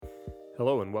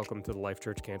Hello and welcome to the Life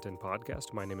Church Canton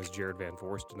podcast. My name is Jared Van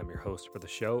Voorst and I'm your host for the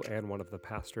show and one of the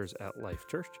pastors at Life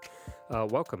Church.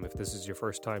 Welcome. If this is your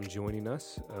first time joining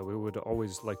us, we would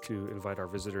always like to invite our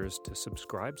visitors to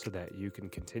subscribe so that you can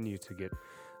continue to get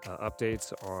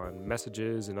updates on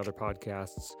messages and other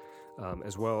podcasts,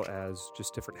 as well as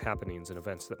just different happenings and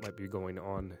events that might be going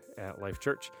on at Life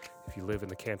Church. If you live in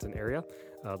the Canton area,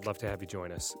 I'd love to have you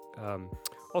join us.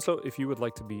 Also, if you would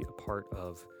like to be a part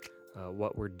of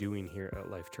what we're doing here at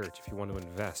Life Church, if you want to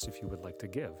invest, if you would like to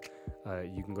give,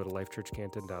 you can go to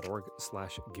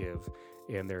lifechurchcanton.org/give,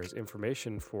 and there's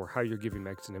information for how your giving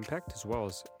makes an impact, as well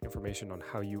as information on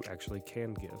how you actually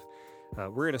can give.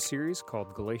 We're in a series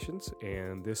called Galatians,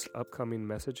 and this upcoming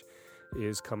message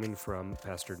is coming from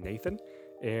Pastor Nathan.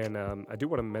 And I do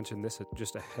want to mention this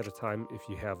just ahead of time. If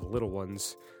you have little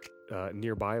ones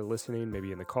nearby listening,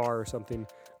 maybe in the car or something,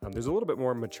 there's a little bit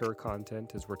more mature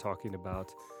content as we're talking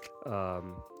about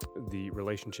the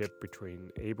relationship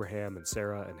between Abraham and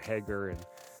Sarah and Hagar and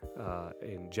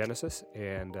in Genesis.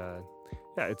 And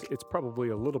it's probably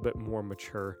a little bit more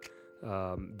mature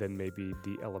than maybe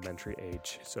the elementary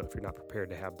age. So if you're not prepared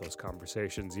to have those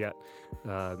conversations yet,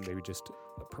 maybe just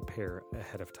prepare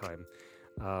ahead of time.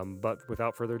 But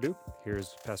without further ado,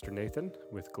 here's Pastor Nathan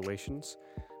with Galatians,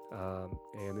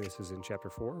 and this is in chapter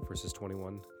 4, verses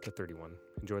 21 to 31.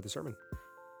 Enjoy the sermon.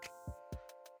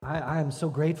 I am so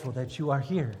grateful that you are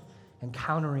here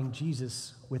encountering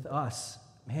Jesus with us.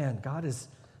 Man,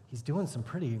 He's doing some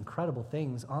pretty incredible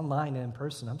things online and in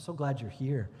person. I'm so glad you're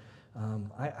here.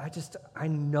 I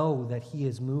know that He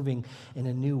is moving in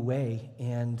a new way,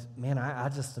 and man, I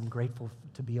just am grateful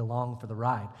to be along for the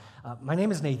ride. My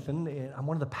name is Nathan. I'm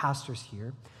one of the pastors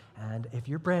here, and if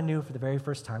you're brand new for the very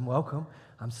first time, welcome.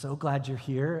 I'm so glad you're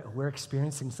here. We're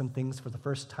experiencing some things for the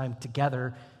first time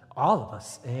together, all of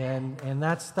us, and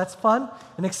that's fun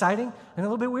and exciting and a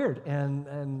little bit weird,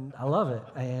 and I love it,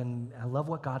 and I love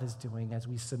what God is doing as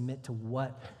we submit to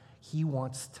what He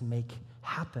wants to make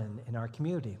happen in our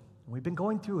community. We've been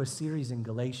going through a series in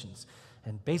Galatians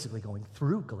and basically going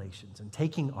through Galatians and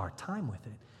taking our time with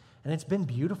it. And it's been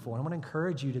beautiful. And I want to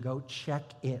encourage you to go check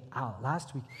it out.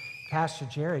 Last week, Pastor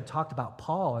Jared talked about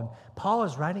Paul. And Paul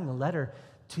is writing a letter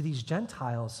to these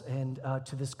Gentiles and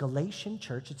to this Galatian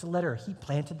church. It's a letter. He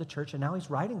planted the church and now he's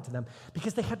writing to them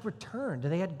because they had returned.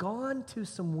 They had gone to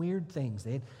some weird things.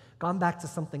 They had gone back to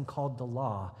something called the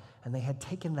law. And they had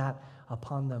taken that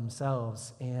upon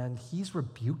themselves, and he's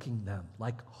rebuking them,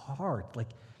 like hard. Like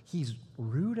he's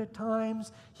rude at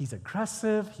times, he's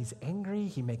aggressive, he's angry,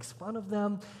 he makes fun of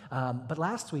them. But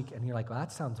last week, and you're like, well,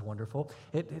 that sounds wonderful.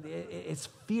 It's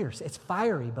fierce, it's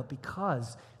fiery, but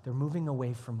because they're moving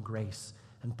away from grace.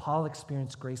 And Paul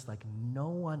experienced grace like no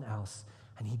one else,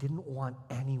 and he didn't want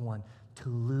anyone to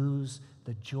lose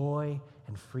the joy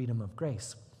and freedom of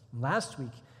grace. And last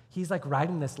week, he's like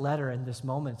writing this letter in this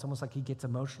moment. It's almost like he gets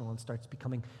emotional and starts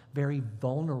becoming very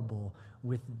vulnerable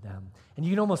with them. And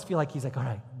you can almost feel like he's like, all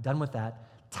right, done with that.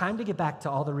 Time to get back to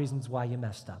all the reasons why you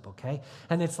messed up, okay?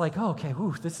 And it's like, oh, okay,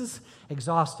 this is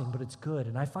exhausting, but it's good.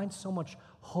 And I find so much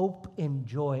hope and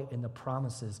joy in the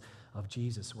promises of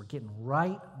Jesus. We're getting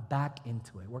right back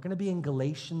into it. We're going to be in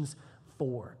Galatians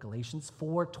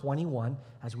 4:21,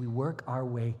 as we work our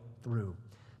way through.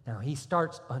 Now, he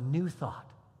starts a new thought.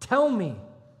 Tell me,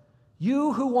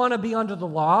 you who want to be under the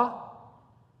law,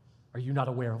 are you not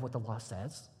aware of what the law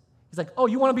says? He's like, oh,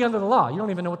 you want to be under the law. You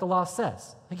don't even know what the law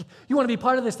says. Like, you want to be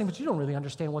part of this thing, but you don't really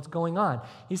understand what's going on.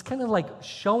 He's kind of like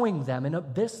showing them in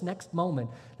this next moment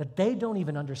that they don't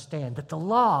even understand that the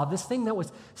law, this thing that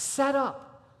was set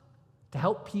up to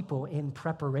help people in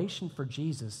preparation for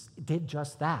Jesus, did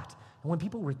just that. And when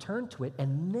people return to it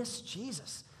and miss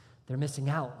Jesus, they're missing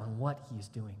out on what he's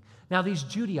doing. Now, these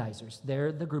Judaizers,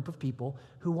 they're the group of people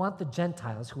who want the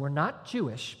Gentiles, who are not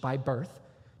Jewish by birth,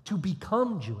 to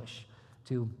become Jewish,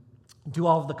 to do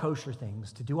all of the kosher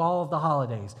things, to do all of the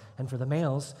holidays, and for the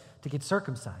males to get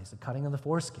circumcised, the cutting of the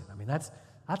foreskin. I mean, that's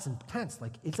intense.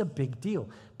 Like, it's a big deal.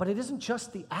 But it isn't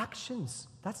just the actions.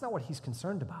 That's not what he's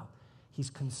concerned about. He's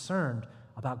concerned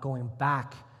about going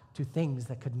back to things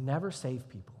that could never save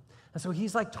people. And so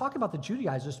he's like talking about the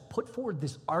Judaizers put forward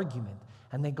this argument,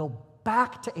 and they go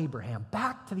back to Abraham,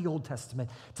 back to the Old Testament,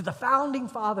 to the founding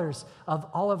fathers of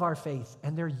all of our faith,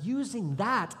 and they're using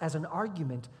that as an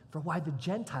argument for why the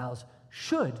Gentiles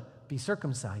should be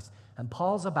circumcised. And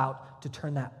Paul's about to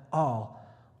turn that all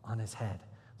on his head.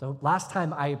 So last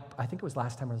time, I think it was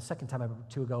last time or the second time or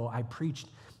two ago, I preached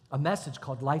a message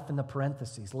called Life in the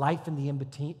Parentheses, Life in the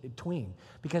In-Between,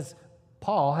 because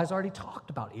Paul has already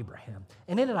talked about Abraham.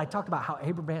 And in it, I talked about how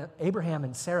Abraham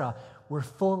and Sarah were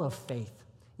full of faith.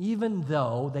 Even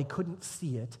though they couldn't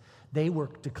see it, They were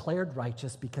declared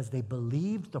righteous because they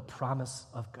believed the promise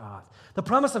of God. The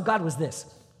promise of God was this: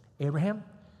 Abraham,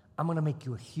 I'm going to make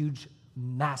you a huge,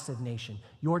 massive nation.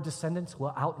 Your descendants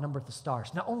will outnumber the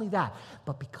stars. Not only that,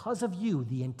 but because of you,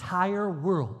 the entire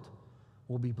world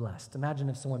will be blessed. Imagine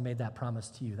if someone made that promise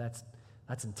to you. That's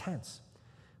intense.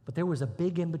 But there was a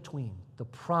big in-between, the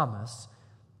promise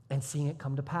and seeing it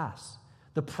come to pass.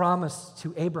 The promise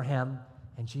to Abraham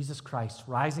and Jesus Christ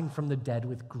rising from the dead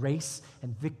with grace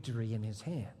and victory in his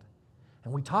hand.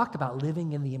 And we talked about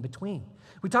living in the in-between.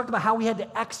 We talked about how we had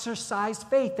to exercise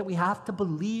faith, that we have to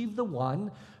believe the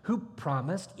one who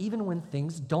promised even when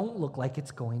things don't look like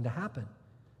it's going to happen.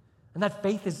 And that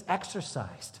faith is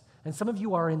exercised. And some of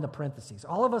you are in the parentheses.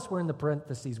 All of us were in the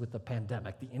parentheses with the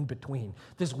pandemic, the in-between,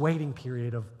 this waiting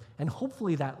period of, and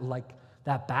hopefully that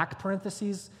back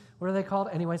parentheses, what are they called?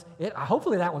 Anyways,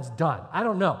 hopefully that one's done. I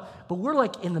don't know. But we're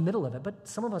like in the middle of it. But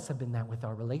some of us have been that with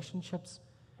our relationships,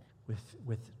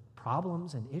 with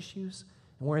problems and issues,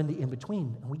 and we're in the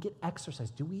in-between, and we get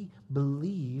exercise. Do we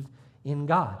believe in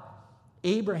God?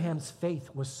 Abraham's faith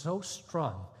was so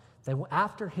strong that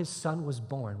after his son was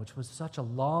born, which was such a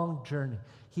long journey,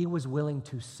 he was willing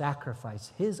to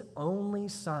sacrifice his only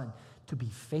son to be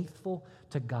faithful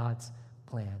to God's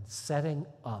plan, setting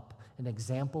up an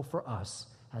example for us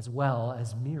as well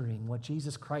as mirroring what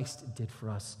Jesus Christ did for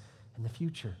us in the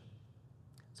future.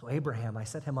 So Abraham, I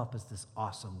set him up as this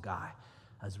awesome guy,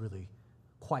 as really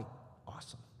quite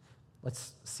awesome.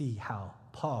 Let's see how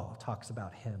Paul talks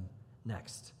about him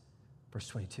next. Verse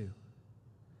 22.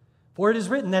 For it is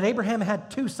written that Abraham had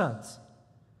two sons,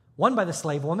 one by the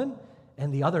slave woman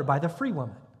and the other by the free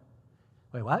woman.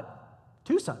 Wait, what?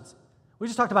 Two sons. We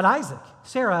just talked about Isaac.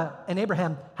 Sarah and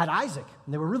Abraham had Isaac,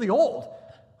 and they were really old.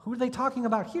 Who are they talking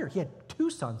about here? He had two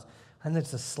sons, and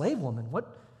it's a slave woman. What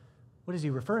is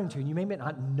he referring to? And you may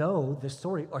not know this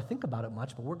story or think about it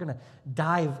much, but we're going to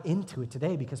dive into it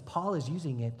today because Paul is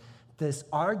using this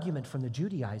argument from the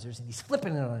Judaizers, and he's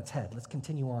flipping it on its head. Let's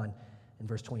continue on in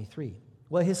verse 23.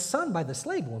 Well, his son by the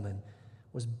slave woman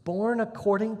was born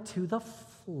according to the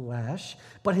flesh,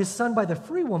 but his son by the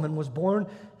free woman was born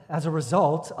as a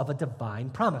result of a divine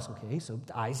promise. Okay, so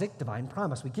Isaac, divine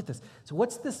promise. We get this. So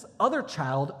what's this other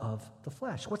child of the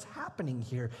flesh? What's happening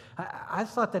here? I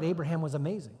thought that Abraham was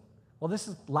amazing. Well, this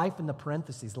is life in the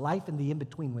parentheses, life in the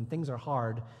in-between when things are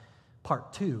hard.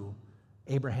 Part 2,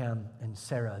 Abraham and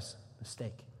Sarah's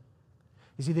mistake.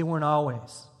 You see, they weren't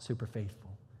always super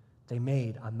faithful. They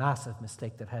made a massive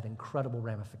mistake that had incredible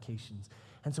ramifications.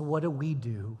 And so what do we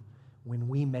do when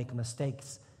we make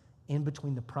mistakes in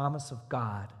between the promise of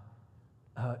God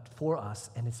for us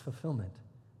and its fulfillment?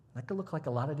 That could look like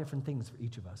a lot of different things for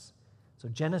each of us. So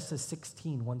Genesis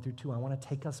 16, 1 through 2, I want to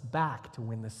take us back to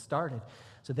when this started.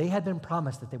 So they had been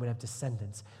promised that they would have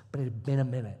descendants, but it had been a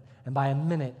minute. And by a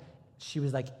minute, she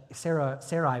was like,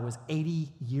 Sarai was 80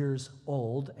 years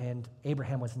old, and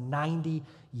Abraham was 90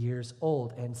 years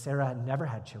old, and Sarah had never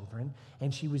had children,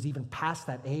 and she was even past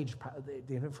that age.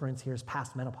 The inference here is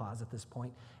past menopause at this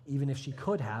point. Even if she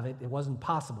could have it, it wasn't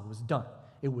possible. It was done.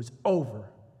 It was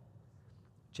over.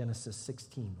 Genesis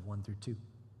 16, 1 through 2.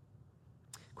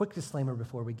 Quick disclaimer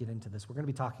before we get into this. We're going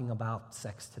to be talking about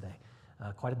sex today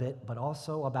quite a bit, but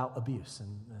also about abuse,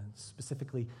 and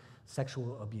specifically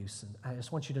sexual abuse. And I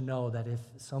just want you to know that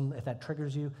if that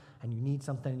triggers you and you need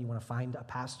something and you want to find a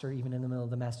pastor, even in the middle of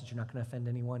the message, you're not going to offend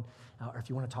anyone, or if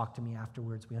you want to talk to me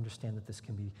afterwards, we understand that this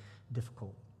can be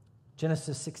difficult.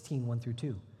 Genesis 16, 1 through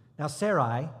 2. Now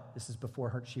Sarai, this is before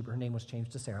her name was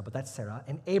changed to Sarah, but that's Sarah,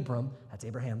 and Abram, that's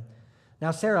Abraham.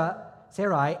 Now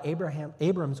Sarai,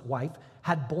 Abram's wife,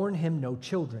 had borne him no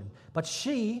children, but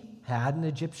she had an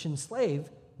Egyptian slave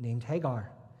named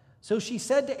Hagar. So she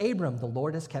said to Abram, the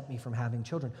Lord has kept me from having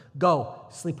children. Go,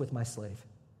 sleep with my slave.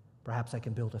 Perhaps I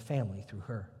can build a family through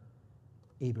her.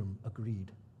 Abram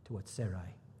agreed to what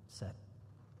Sarai said.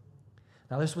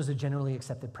 Now, this was a generally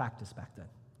accepted practice back then.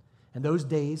 In those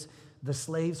days, the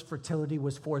slave's fertility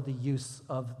was for the use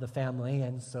of the family,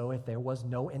 and so if there was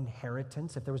no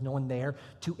inheritance, if there was no one there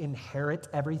to inherit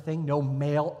everything, no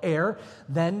male heir,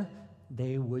 then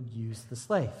they would use the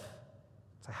slave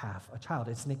to have a child.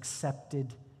 It's an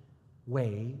accepted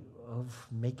way of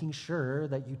making sure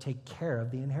that you take care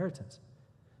of the inheritance.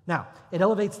 Now, it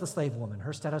elevates the slave woman.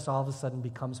 Her status all of a sudden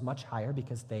becomes much higher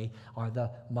because they are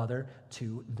the mother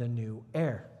to the new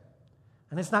heir.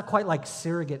 And it's not quite like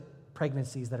surrogate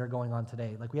pregnancies that are going on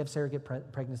today. Like we have surrogate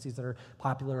pregnancies that are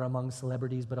popular among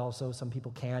celebrities, but also some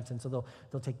people can't, and so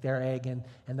they'll take their egg and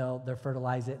they'll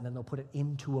fertilize it, and then they'll put it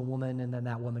into a woman, and then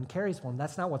that woman carries for them.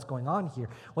 That's not what's going on here.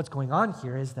 What's going on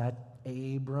here is that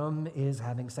Abram is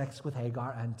having sex with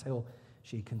Hagar until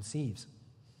she conceives.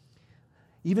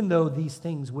 Even though these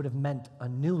things would have meant a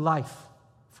new life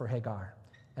for Hagar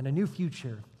and a new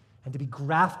future and to be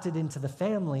grafted into the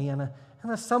family and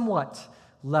a somewhat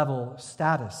level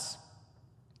status,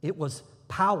 it was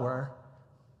power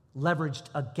leveraged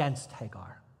against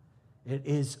Hagar. It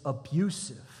is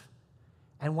abusive.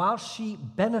 And while she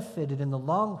benefited in the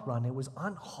long run, it was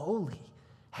unholy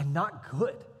and not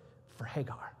good for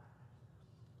Hagar.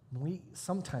 We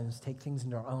sometimes take things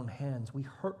into our own hands. We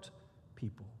hurt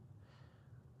people.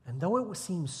 And though it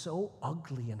seems so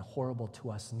ugly and horrible to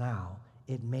us now,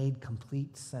 it made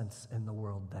complete sense in the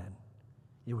world then.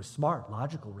 It was smart,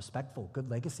 logical, respectful, good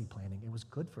legacy planning. It was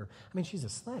good for, she's a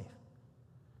slave.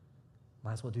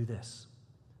 Might as well do this.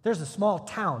 There's a small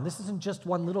town. This isn't just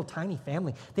one little tiny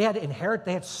family. They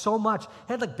had so much.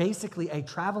 They had basically a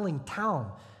traveling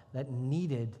town that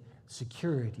needed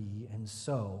security. And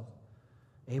so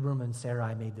Abram and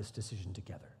Sarai made this decision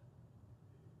together.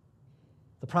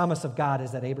 The promise of God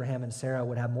is that Abraham and Sarah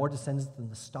would have more descendants than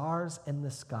the stars in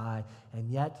the sky, and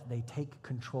yet they take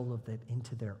control of it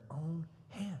into their own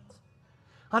hands.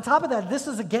 On top of that, this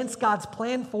is against God's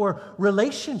plan for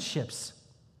relationships.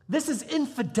 This is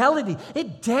infidelity.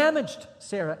 It damaged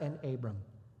Sarah and Abram.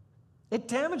 It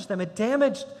damaged them. It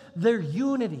damaged their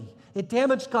unity. It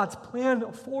damaged God's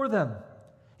plan for them.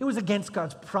 It was against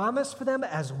God's promise for them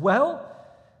as well.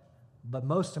 But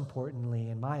most importantly,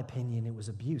 in my opinion, it was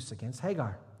abuse against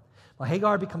Hagar. Well,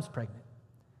 Hagar becomes pregnant.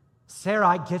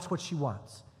 Sarai gets what she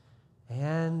wants,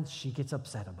 and she gets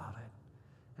upset about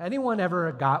it. Anyone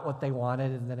ever got what they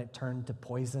wanted and then it turned to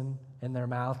poison in their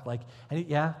mouth?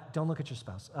 Don't look at your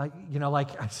spouse. I'm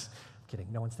kidding.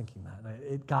 No one's thinking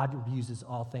that. God uses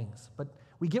all things. But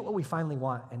we get what we finally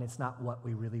want, and it's not what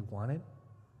we really wanted.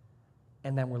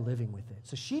 And then we're living with it.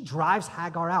 So she drives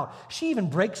Hagar out. She even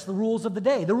breaks the rules of the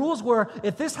day. The rules were,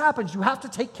 if this happens, you have to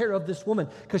take care of this woman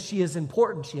because she is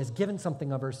important. She has given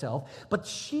something of herself. But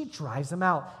she drives them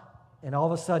out. And all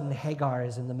of a sudden, Hagar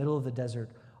is in the middle of the desert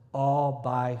all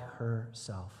by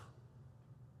herself.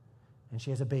 And she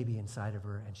has a baby inside of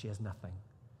her, and she has nothing.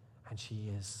 And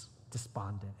she is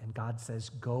despondent. And God says,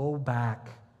 go back.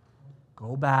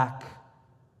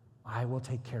 I will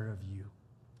take care of you.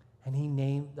 And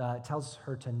he tells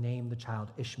her to name the child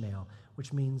Ishmael,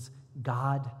 which means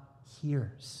God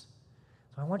hears.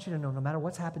 So I want you to know, no matter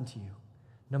what's happened to you,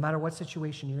 no matter what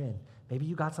situation you're in, maybe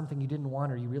you got something you didn't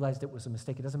want or you realized it was a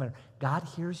mistake, it doesn't matter. God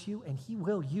hears you, and he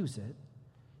will use it.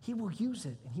 He will use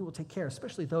it, and he will take care,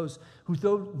 especially those who,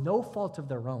 though no fault of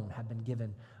their own, have been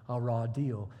given a raw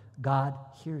deal. God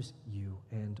hears you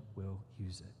and will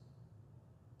use it.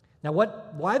 Now,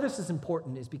 why this is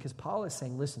important is because Paul is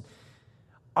saying, listen,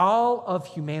 all of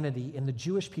humanity in the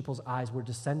Jewish people's eyes were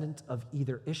descendants of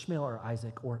either Ishmael or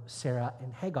Isaac or Sarah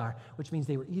and Hagar, which means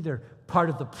they were either part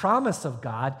of the promise of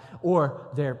God or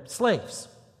they're slaves.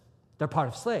 They're part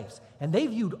of slaves. And they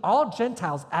viewed all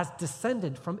Gentiles as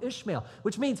descendant from Ishmael,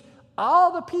 which means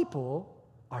all the people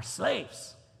are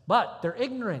slaves, but they're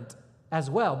ignorant as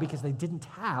well because they didn't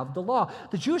have the law.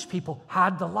 The Jewish people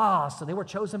had the law, so they were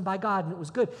chosen by God, and it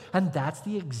was good. And that's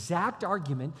the exact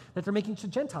argument that they're making to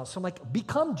Gentiles. So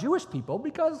become Jewish people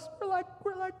because we're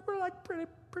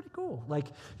pretty cool.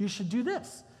 You should do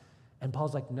this. And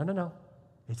Paul's like, no.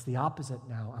 It's the opposite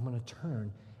now. I'm going to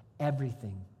turn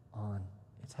everything on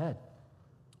its head.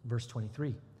 Verse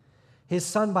 23. His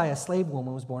son by a slave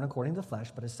woman was born according to the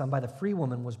flesh, but his son by the free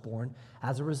woman was born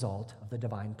as a result of the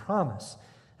divine promise.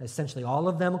 Essentially, all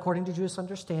of them, according to Jewish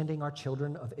understanding, are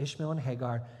children of Ishmael and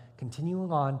Hagar,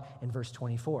 continuing on in verse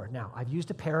 24. Now, I've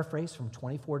used a paraphrase from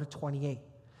 24 to 28.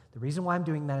 The reason why I'm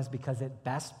doing that is because it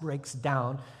best breaks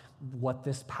down what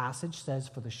this passage says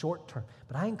for the short term.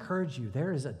 But I encourage you,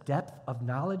 there is a depth of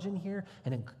knowledge in here,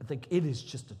 and it is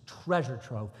just a treasure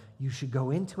trove. You should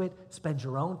go into it, spend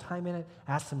your own time in it,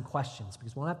 ask some questions,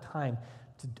 because we won't have time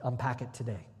to unpack it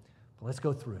today. But let's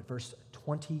go through it. Verse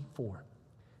 24.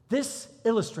 This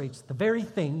illustrates the very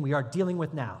thing we are dealing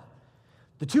with now.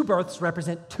 The two births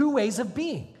represent two ways of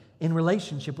being in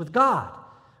relationship with God.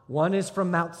 One is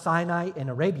from Mount Sinai in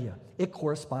Arabia. It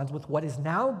corresponds with what is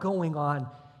now going on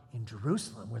in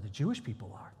Jerusalem, where the Jewish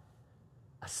people are.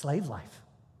 A slave life,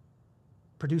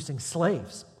 producing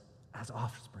slaves as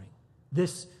offspring.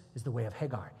 This is the way of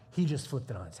Hagar. He just flipped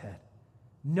it on its head.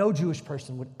 No Jewish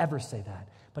person would ever say that.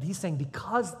 But he's saying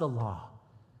because the law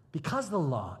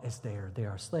is there, they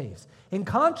are slaves. In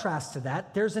contrast to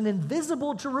that, there's an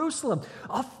invisible Jerusalem,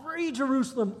 a free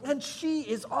Jerusalem, and she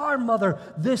is our mother.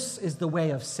 This is the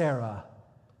way of Sarah,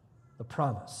 the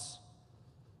promise.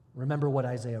 Remember what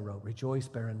Isaiah wrote. Rejoice,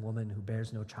 barren woman who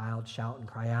bears no child. Shout and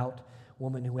cry out,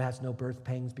 woman who has no birth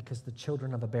pangs, because the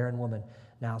children of a barren woman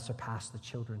now surpass the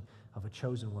children of a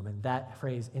chosen woman. That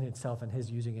phrase in itself and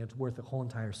his using it, it's worth a whole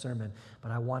entire sermon,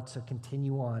 but I want to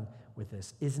continue on with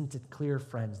this. Isn't it clear,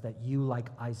 friends, that you, like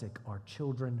Isaac, are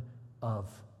children of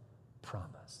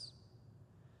promise?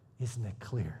 Isn't it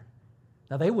clear?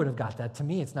 Now, they would have got that. To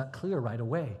me, it's not clear right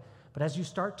away. But as you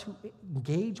start to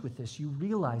engage with this, you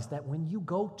realize that when you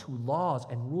go to laws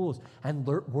and rules and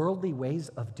worldly ways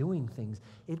of doing things,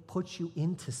 it puts you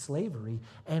into slavery.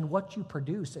 And what you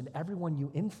produce and everyone you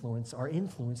influence are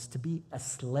influenced to be a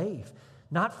slave,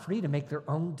 not free to make their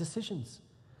own decisions.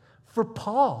 For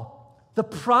Paul, the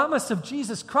promise of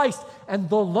Jesus Christ and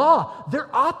the law,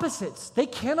 they're opposites. They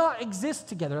cannot exist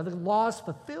together. The law is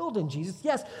fulfilled in Jesus,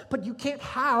 yes, but you can't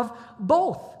have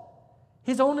both.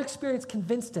 His own experience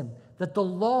convinced him that the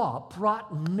law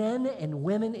brought men and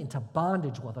women into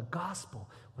bondage while the gospel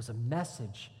was a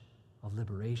message of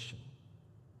liberation.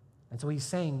 And so he's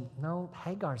saying, no,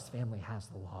 Hagar's family has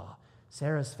the law.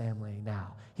 Sarah's family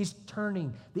now. He's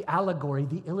turning the allegory,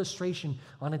 the illustration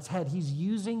on its head. He's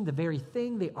using the very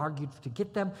thing they argued to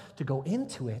get them to go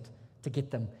into it, to get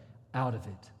them out of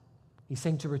it. He's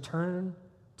saying to return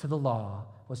to the law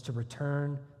was to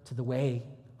return to the way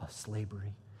of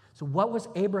slavery. So what was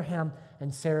Abraham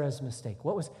and Sarah's mistake?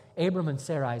 What was Abram and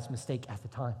Sarai's mistake at the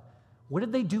time? What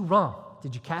did they do wrong?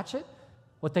 Did you catch it?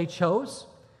 What they chose?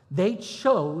 They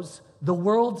chose the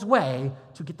world's way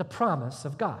to get the promise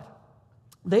of God.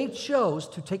 They chose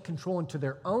to take control into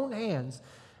their own hands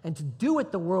and to do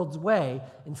it the world's way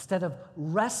instead of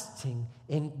resting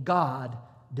in God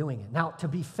doing it. Now, to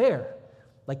be fair,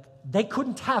 they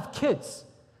couldn't have kids,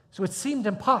 so it seemed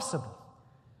impossible.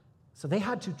 So they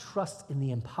had to trust in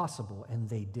the impossible, and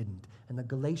they didn't. And the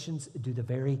Galatians do the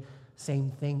very same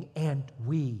thing, and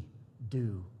we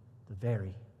do the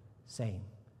very same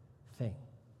thing.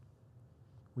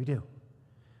 We do.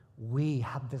 We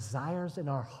have desires in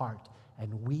our heart,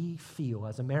 and we feel,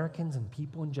 as Americans and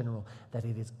people in general, that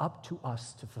it is up to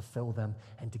us to fulfill them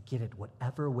and to get it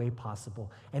whatever way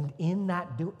possible. And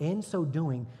in so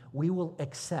doing, we will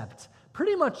accept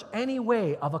pretty much any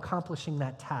way of accomplishing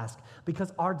that task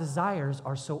because our desires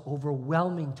are so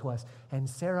overwhelming to us. And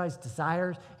Sarai's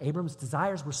desires, Abram's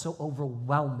desires were so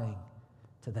overwhelming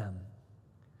to them.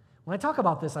 When I talk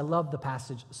about this, I love the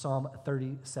passage, Psalm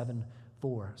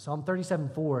 37:4. Psalm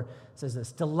 37:4 says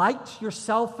this, "Delight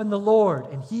yourself in the Lord,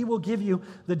 and he will give you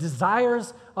the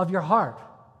desires of your heart."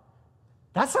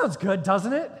 That sounds good,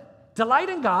 doesn't it? Delight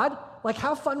in God,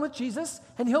 have fun with Jesus,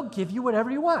 and he'll give you whatever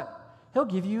you want. He'll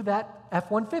give you that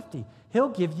F-150. He'll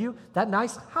give you that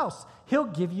nice house. He'll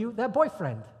give you that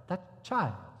boyfriend, that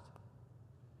child.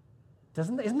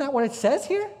 Isn't that what it says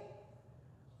here?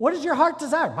 What does your heart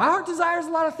desire? My heart desires a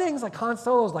lot of things, like Han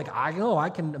Solo's, I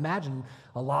can imagine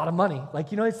a lot of money.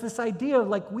 It's this idea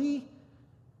of we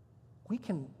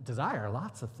can desire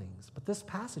lots of things, but this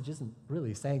passage isn't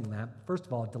really saying that. First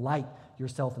of all, delight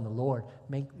yourself in the Lord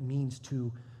means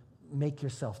to make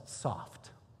yourself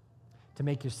soft, to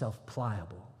make yourself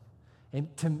pliable,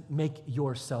 and to make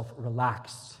yourself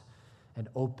relaxed and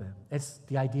open. It's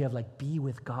the idea of be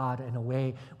with God in a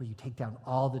way where you take down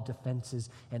all the defenses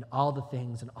and all the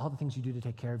things you do to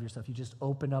take care of yourself. You just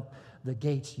open up the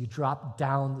gates, you drop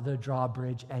down the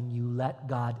drawbridge, and you let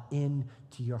God into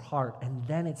your heart. And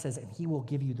then it says, and he will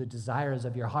give you the desires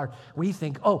of your heart. We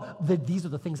think, these are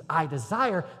the things I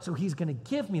desire, so he's going to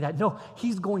give me that. No,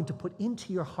 he's going to put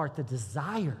into your heart the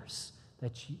desires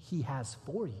that he has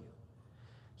for you.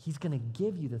 He's going to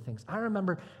give you the things. I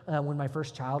remember when my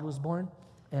first child was born,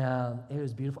 it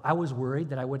was beautiful. I was worried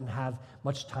that I wouldn't have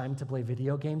much time to play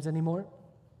video games anymore,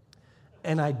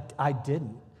 and I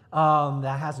didn't.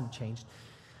 That hasn't changed.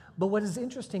 But what is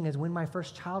interesting is when my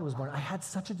first child was born, I had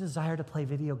such a desire to play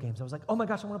video games. I was like, oh my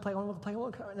gosh, I want to play.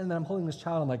 And then I'm holding this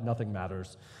child, I'm like, nothing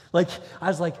matters. I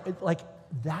was like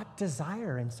that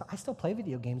desire, and so I still play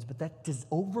video games, but that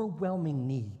overwhelming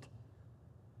need,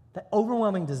 that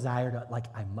overwhelming desire to,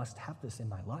 I must have this in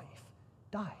my life,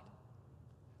 died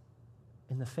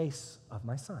in the face of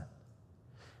my son.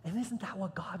 And isn't that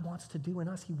what God wants to do in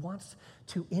us? He wants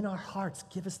to, in our hearts,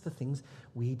 give us the things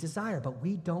we desire, but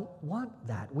we don't want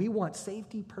that. We want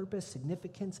safety, purpose,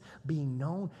 significance, being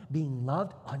known, being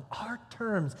loved on our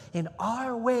terms, in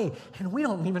our way, and we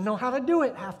don't even know how to do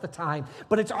it half the time,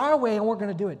 but it's our way and we're going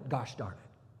to do it. Gosh darn it.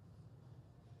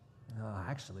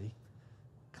 Actually,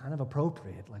 kind of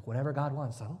appropriate, whatever God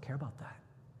wants. I don't care about that.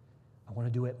 I want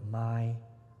to do it my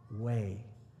way.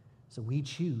 So we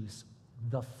choose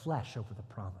the flesh over the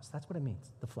promise. That's what it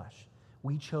means, the flesh.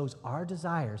 We chose our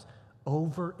desires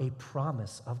over a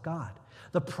promise of God.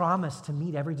 The promise to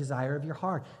meet every desire of your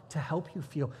heart, to help you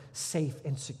feel safe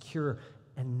and secure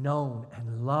and known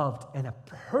and loved and a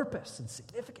purpose and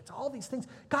significance, all these things.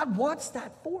 God wants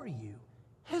that for you,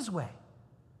 his way,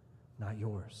 not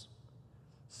yours.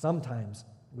 Sometimes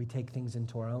we take things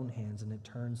into our own hands and it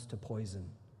turns to poison.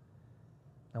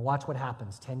 Now watch what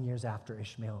happens 10 years after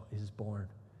Ishmael is born.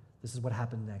 This is what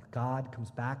happened next. God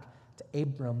comes back to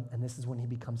Abram, and this is when he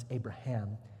becomes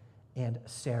Abraham and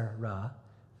Sarah.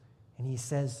 And he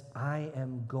says, I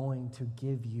am going to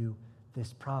give you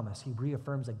this promise. He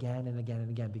reaffirms again and again and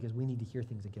again because we need to hear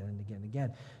things again and again and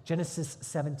again. Genesis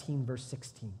 17, verse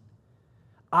 16.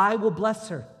 I will bless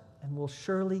her and will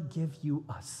surely give you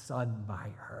a son by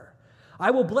her. I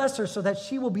will bless her so that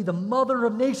she will be the mother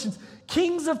of nations.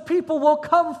 Kings of people will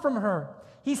come from her.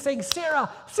 He's saying,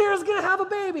 Sarah's going to have a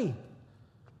baby.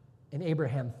 And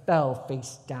Abraham fell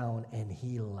face down and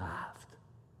he laughed.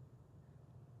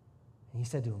 And he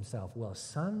said to himself, will a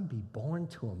son be born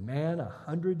to a man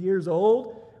 100 years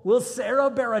old? Will Sarah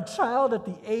bear a child at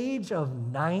the age of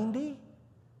 90?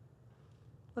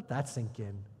 Let that sink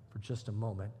in for just a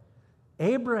moment.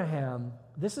 Abraham,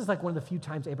 this is like one of the few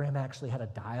times Abraham actually had a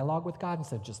dialogue with God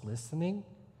instead of just listening.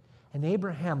 And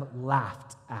Abraham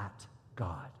laughed at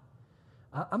God.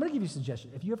 I'm going to give you a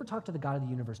suggestion. If you ever talk to the God of the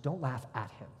universe, don't laugh at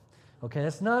him. Okay,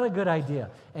 that's not a good idea.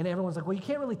 And everyone's like, well, you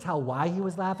can't really tell why he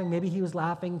was laughing. Maybe he was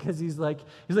laughing because he's like,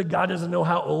 God doesn't know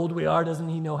how old we are. Doesn't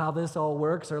he know how this all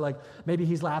works? Or like, maybe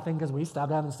he's laughing because we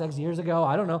stopped having sex years ago.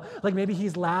 I don't know. Like maybe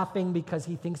he's laughing because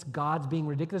he thinks God's being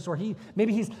ridiculous. Or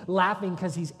maybe he's laughing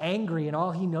because he's angry and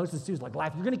all he knows is to do is like,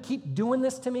 life, you're going to keep doing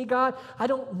this to me, God? I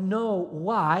don't know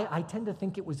why. I tend to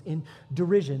think it was in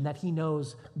derision that he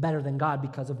knows better than God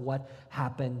because of what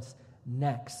happens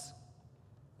next.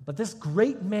 But this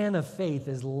great man of faith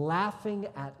is laughing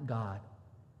at God.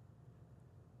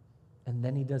 And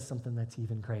then he does something that's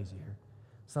even crazier,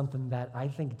 something that I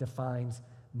think defines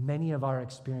many of our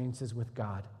experiences with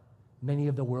God, many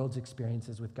of the world's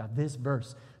experiences with God. This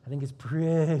verse, I think, is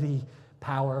pretty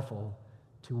powerful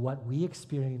to what we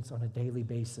experience on a daily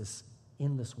basis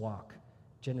in this walk.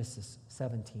 Genesis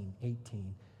 17,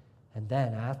 18. And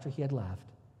then, after he had left,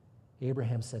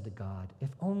 Abraham said to God, if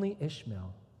only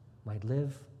Ishmael might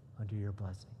live under your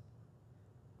blessing.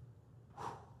 Whew.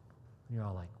 And you're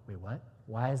all like, wait, what?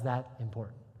 Why is that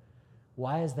important?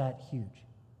 Why is that huge?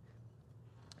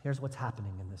 Here's what's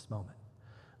happening in this moment.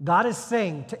 God is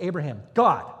saying to Abraham,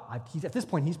 at this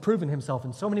point, he's proven himself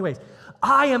in so many ways.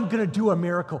 I am going to do a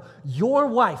miracle. Your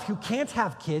wife, who can't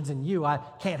have kids, and I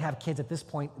can't have kids at this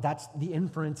point. That's the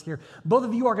inference here. Both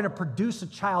of you are going to produce a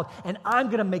child, and I'm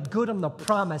going to make good on the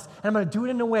promise, and I'm going to do it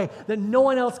in a way that no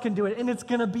one else can do it, and it's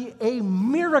going to be a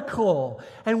miracle.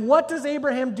 And what does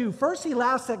Abraham do? First, he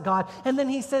laughs at God, and then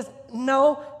he says,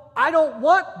 no, I don't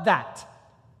want that.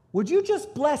 Would you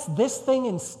just bless this thing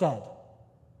instead?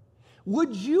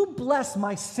 Would you bless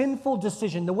my sinful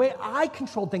decision, the way I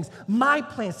controlled things, my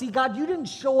plan? See, God, you didn't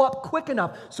show up quick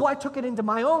enough, so I took it into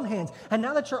my own hands. And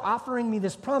now that you're offering me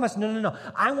this promise, no,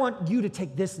 I want you to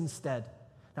take this instead.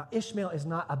 Now, Ishmael is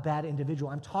not a bad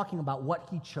individual. I'm talking about what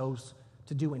he chose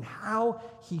to do and how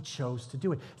he chose to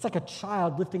do it. It's like a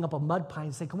child lifting up a mud pie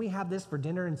and saying, can we have this for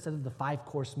dinner instead of the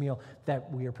 5-course meal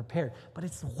that we are prepared? But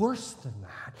it's worse than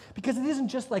that because it isn't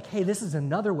just like, hey, this is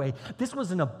another way. This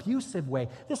was an abusive way.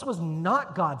 This was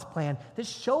not God's plan. This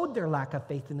showed their lack of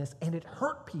faith in this, and it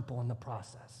hurt people in the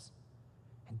process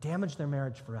and damaged their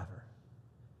marriage forever.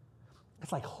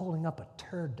 It's like holding up a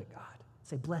turd to God.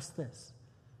 Say, bless this.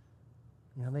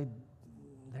 They're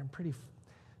pretty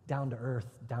down to earth,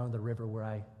 down to the river where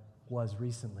I was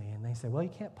recently, and they say, well, you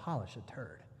can't polish a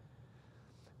turd.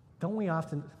 Don't we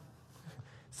often,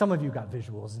 some of you got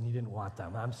visuals and you didn't want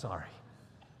them, I'm sorry.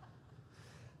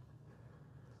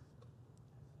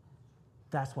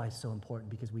 That's why it's so important,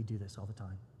 because we do this all the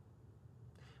time.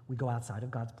 We go outside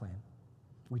of God's plan.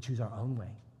 We choose our own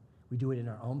way. We do it in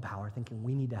our own power, thinking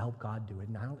we need to help God do it,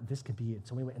 and this could be it.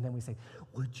 So and then we say,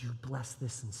 would you bless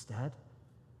this instead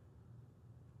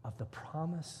of the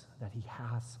promise that he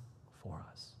has for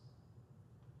us?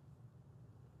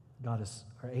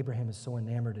 Abraham is so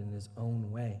enamored in his own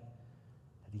way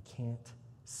that he can't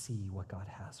see what God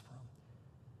has for him.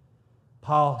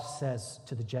 Paul says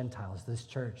to the Gentiles, this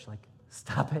church,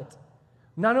 stop it.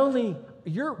 Not only,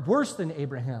 you're worse than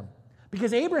Abraham,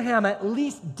 because Abraham at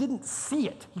least didn't see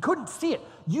it. He couldn't see it.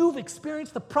 You've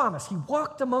experienced the promise. He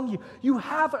walked among you. You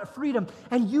have freedom,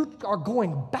 and you are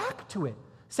going back to it.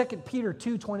 2 Peter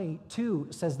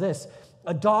 2:22 says this,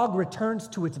 A dog returns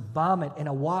to its vomit, and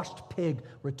a washed pig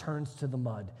returns to the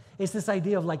mud. It's this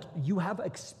idea of like you have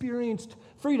experienced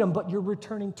freedom, but you're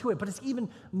returning to it. But it's even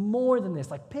more than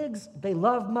this. Like pigs, they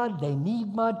love mud, they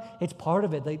need mud. It's part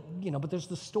of it. But there's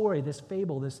this story, this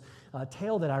fable, this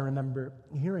tale that I remember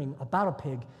hearing about a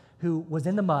pig who was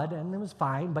in the mud, and it was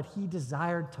fine, but he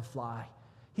desired to fly.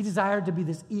 He desired to be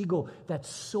this eagle that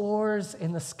soars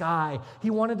in the sky. He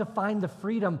wanted to find the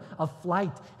freedom of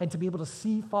flight and to be able to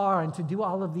see far and to do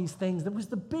all of these things. That was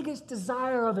the biggest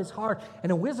desire of his heart.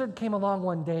 And a wizard came along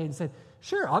one day and said,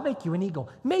 sure, I'll make you an eagle.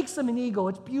 Makes him an eagle.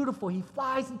 It's beautiful. He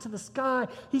flies into the sky.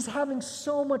 He's having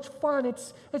so much fun.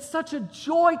 It's such a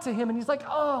joy to him. And he's like,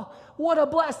 oh, what a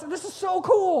blessing. This is so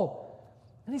cool.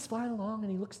 And he's flying along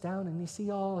and he looks down and he sees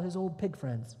all his old pig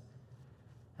friends.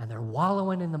 And they're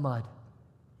wallowing in the mud.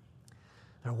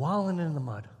 They're wallowing in the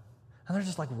mud. And they're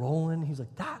just like rolling. He's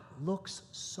like, that looks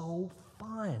so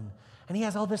fun. And he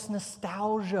has all this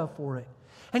nostalgia for it.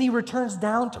 And he returns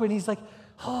down to it and he's like,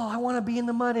 oh, I want to be in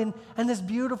the mud. And this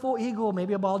beautiful eagle,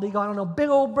 maybe a bald eagle, I don't know, big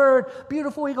old bird,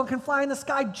 beautiful eagle can fly in the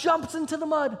sky, jumps into the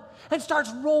mud and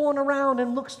starts rolling around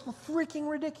and looks freaking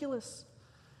ridiculous.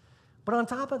 But on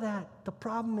top of that, the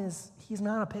problem is he's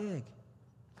not a pig.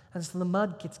 And so the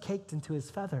mud gets caked into his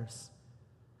feathers.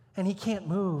 And he can't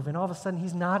move, and all of a sudden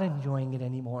he's not enjoying it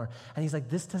anymore. And he's like,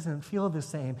 this doesn't feel the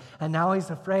same. And now he's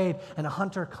afraid, and a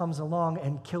hunter comes along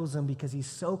and kills him because he's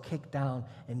so caked down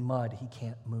in mud he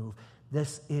can't move.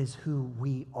 This is who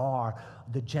we are.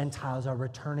 The Gentiles are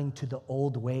returning to the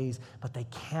old ways, but they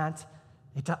can't.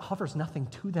 It offers nothing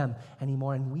to them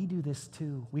anymore, and we do this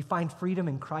too. We find freedom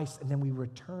in Christ, and then we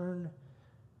return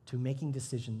to making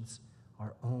decisions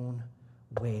our own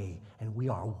way, and we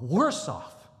are worse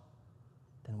off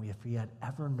than if we had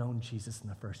ever known Jesus in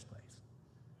the first place.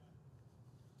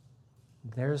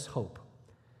 There's hope.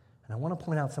 And I want to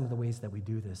point out some of the ways that we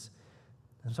do this.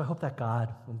 And so I hope that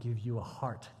God will give you a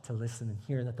heart to listen and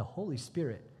hear, that the Holy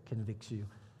Spirit convicts you,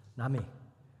 not me.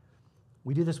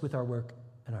 We do this with our work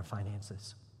and our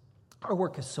finances. Our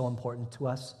work is so important to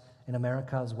us in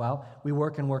America as well. We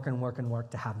work and work and work and work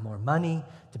to have more money,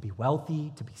 to be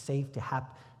wealthy, to be safe, to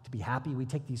be happy. We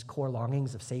take these core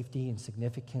longings of safety and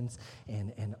significance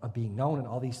and of being known and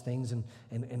all these things, and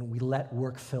we let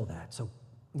work fill that. So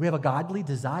we have a godly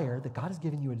desire that God has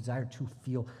given you a desire to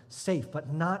feel safe,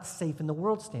 but not safe in the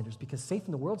world standards, because safe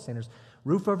in the world standards,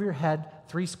 roof over your head,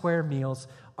 3 square meals,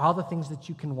 all the things that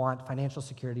you can want, financial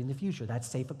security in the future. That's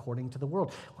safe according to the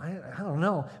world. I don't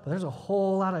know, but there's a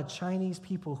whole lot of Chinese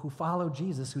people who follow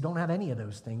Jesus who don't have any of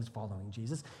those things following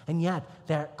Jesus, and yet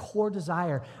that core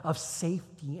desire of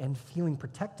safety and feeling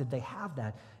protected, they have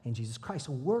that in Jesus Christ.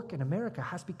 So work in America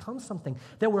has become something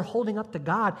that we're holding up to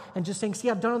God and just saying, see,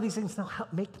 I've done all these things, now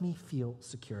make me feel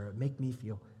secure, make me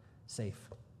feel safe.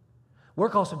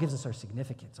 Work also gives us our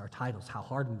significance, our titles, how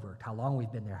hard we worked, how long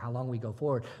we've been there, how long we go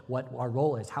forward, what our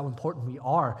role is, how important we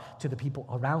are to the people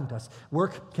around us.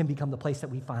 Work can become the place that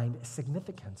we find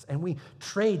significance, and we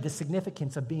trade the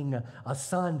significance of being a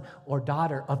son or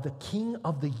daughter of the King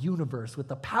of the universe with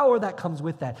the power that comes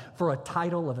with that for a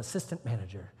title of assistant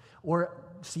manager or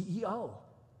CEO.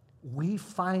 We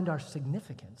find our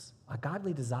significance, a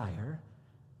godly desire,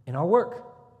 in our work.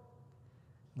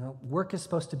 Now, work is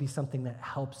supposed to be something that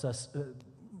helps us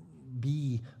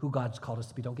be who God's called us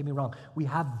to be. Don't get me wrong. We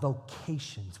have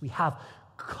vocations. We have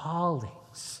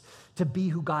callings to be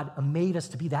who God made us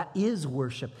to be. That is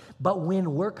worship. But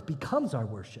when work becomes our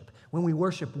worship, when we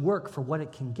worship work for what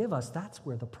it can give us, that's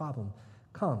where the problem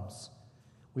comes.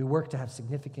 We work to have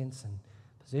significance and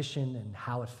position and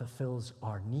how it fulfills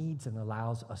our needs and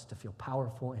allows us to feel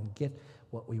powerful and get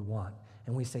what we want.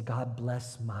 And we say, God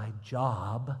bless my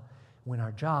job, when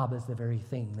our job is the very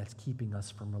thing that's keeping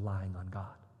us from relying on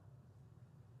God.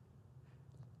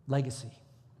 Legacy.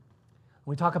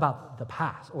 When we talk about the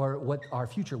past or what our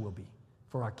future will be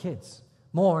for our kids,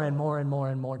 more and more and more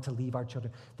and more to leave our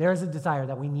children. There is a desire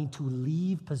that we need to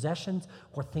leave possessions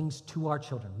or things to our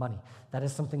children, money. That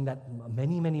is something that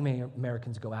many, many, many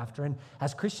Americans go after, and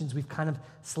as Christians, we've kind of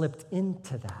slipped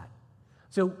into that.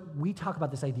 So we talk about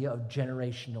this idea of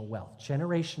generational wealth.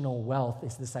 Generational wealth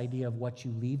is this idea of what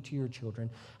you leave to your children.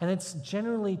 And it's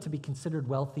generally, to be considered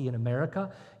wealthy in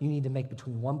America, you need to make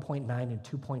between $1.9 and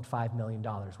 $2.5 million,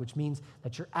 which means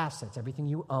that your assets, everything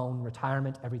you own,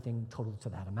 retirement, everything total to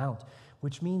that amount,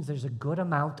 which means there's a good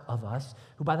amount of us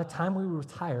who by the time we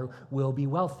retire will be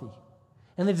wealthy.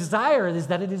 And the desire is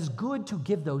that it is good to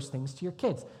give those things to your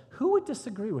kids. Who would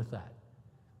disagree with that?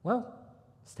 Well,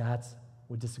 stats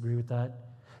would disagree with that.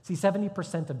 See,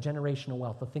 70% of generational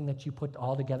wealth, the thing that you put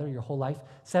all together your whole life,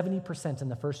 70% in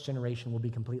the first generation will be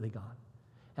completely gone.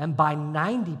 And by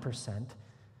 90%,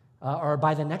 or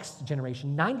by the next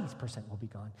generation, 90% will be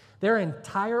gone. There are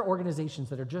entire organizations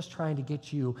that are just trying to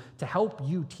get you to help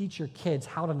you teach your kids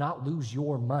how to not lose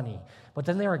your money. But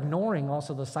then they're ignoring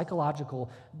also the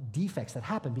psychological defects that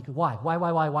happen. Because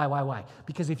why?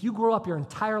 Because if you grow up your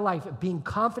entire life being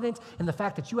confident in the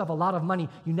fact that you have a lot of money,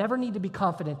 you never need to be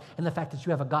confident in the fact that you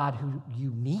have a God who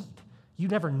you need. You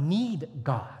never need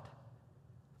God.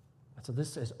 So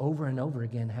this, is over and over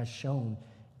again, has shown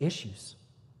issues.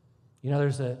 You know,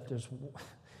 there's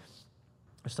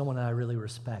someone that I really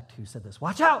respect who said this: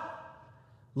 watch out!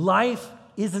 Life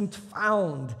isn't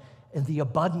found in the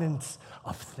abundance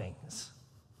of things.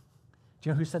 Do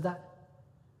you know who said that?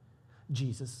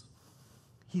 Jesus.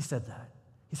 He said that.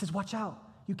 He says, watch out.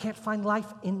 You can't find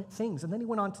life in things. And then he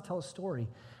went on to tell a story.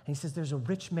 And he says, there's a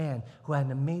rich man who had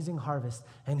an amazing harvest.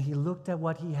 And he looked at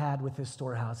what he had with his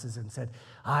storehouses and said,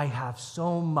 I have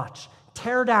so much.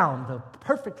 Tear down the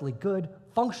perfectly good,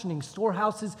 functioning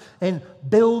storehouses and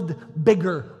build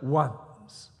bigger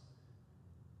ones.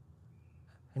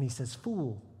 And he says,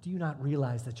 fool, do you not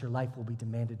realize that your life will be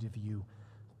demanded of you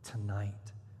tonight?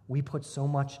 We put so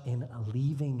much in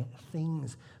leaving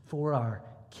things for our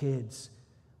kids,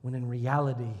 when in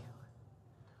reality,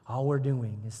 all we're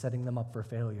doing is setting them up for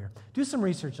failure. Do some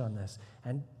research on this,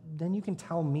 and then you can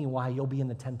tell me why you'll be in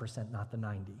the 10%, not the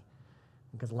 90%.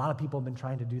 Because a lot of people have been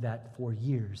trying to do that for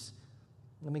years.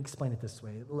 Let me explain it this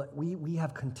way. We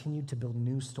have continued to build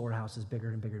new storehouses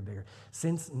bigger and bigger and bigger.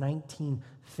 Since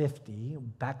 1950,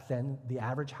 back then, the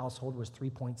average household was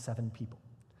 3.7 people.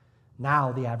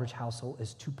 Now the average household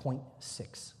is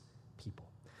 2.6 people.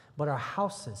 But our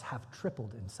houses have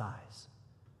tripled in size.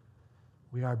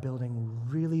 We are building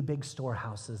really big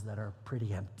storehouses that are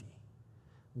pretty empty.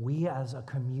 We as a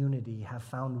community have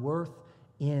found worth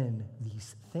in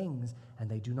these things, and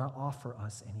they do not offer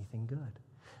us anything good.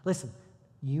 Listen,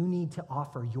 you need to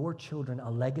offer your children a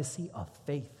legacy of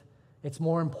faith. It's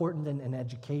more important than an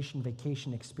education,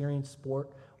 vacation, experience,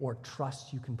 sport, or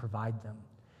trust you can provide them.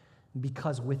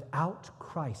 Because without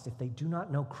Christ, if they do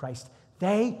not know Christ,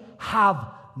 they have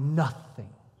nothing.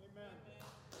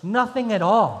 Amen. Nothing at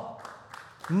all.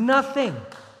 Nothing.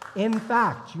 In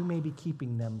fact, you may be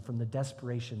keeping them from the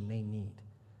desperation they need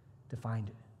to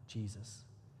find Jesus.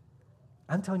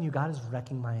 I'm telling you, God is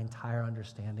wrecking my entire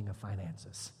understanding of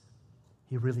finances.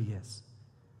 He really is.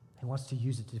 He wants to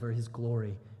use it for His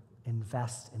glory.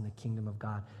 Invest in the kingdom of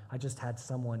God. I just had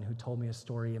someone who told me a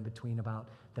story in between about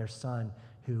their son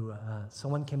who,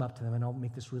 someone came up to them, and I'll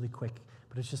make this really quick,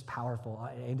 but it's just powerful.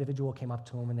 An individual came up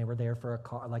to them, and they were there for a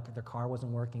car, like their car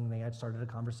wasn't working, and they had started a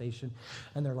conversation,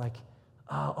 and they're like,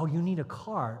 oh, you need a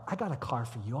car? I got a car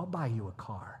for you. I'll buy you a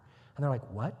car. And they're like,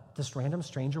 what? This random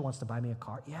stranger wants to buy me a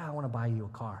car? Yeah, I want to buy you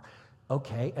a car.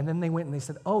 Okay, and then they went and they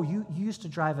said, oh, you used to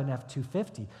drive an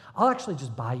F-250. I'll actually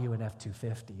just buy you an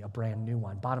F-250, a brand new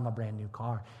one. Bought him a brand new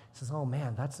car. He says, oh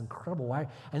man, that's incredible. Why?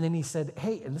 And then he said,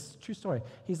 hey, and this is a true story.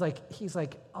 He's like,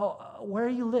 oh, where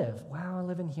do you live? Well, I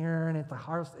live in here, and it's a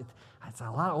house. It's a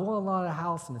lot of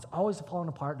house, and it's always falling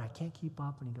apart, and I can't keep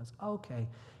up. And he goes, okay.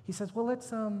 He says, well,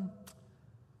 let's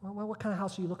what kind of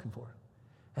house are you looking for?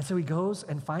 And so he goes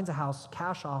and finds a house,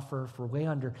 cash offer for way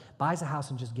under, buys a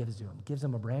house and just gives it to him. Gives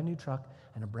him a brand new truck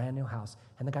and a brand new house.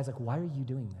 And the guy's like, why are you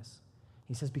doing this?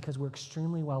 He says, because we're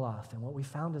extremely well off. And what we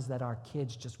found is that our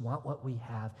kids just want what we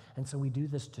have. And so we do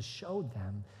this to show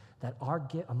them that our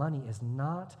money is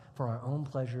not for our own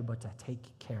pleasure, but to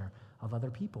take care of other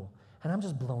people. And I'm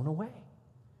just blown away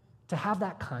to have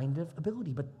that kind of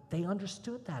ability. But they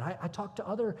understood that. I talked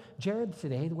to Jared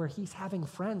today, where he's having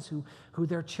friends who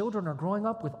their children are growing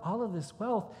up with all of this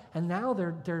wealth, and now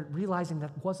they're realizing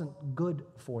that wasn't good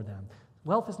for them.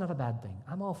 Wealth is not a bad thing.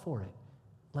 I'm all for it,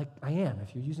 like I am,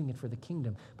 if you're using it for the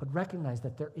kingdom. But recognize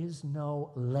that there is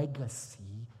no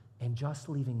legacy in just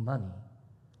leaving money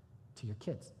to your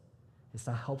kids. It's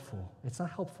not helpful. It's not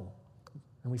helpful.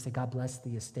 And we say, God bless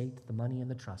the estate, the money, and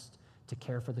the trust to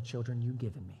care for the children you've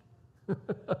given me.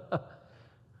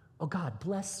 Oh God,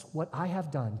 bless what I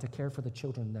have done to care for the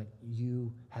children that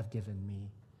you have given me.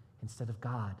 Instead of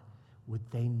God, would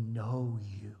they know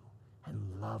you and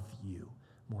love you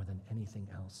more than anything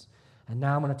else? And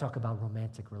now I'm going to talk about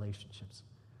romantic relationships.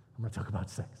 I'm going to talk about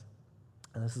sex.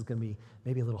 And this is going to be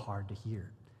maybe a little hard to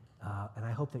hear. And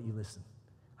I hope that you listen.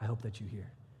 I hope that you hear.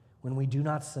 When we do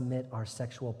not submit our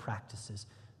sexual practices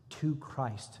to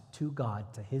Christ, to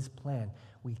God, to His plan,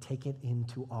 we take it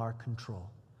into our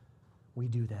control. We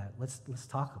do that. Let's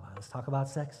talk about it. Let's talk about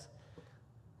sex.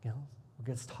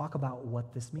 Let's talk about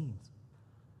what this means.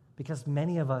 Because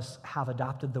many of us have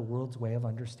adopted the world's way of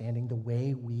understanding the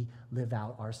way we live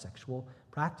out our sexual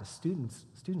practice. Students,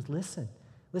 listen.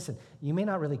 Listen, you may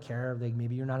not really care. Like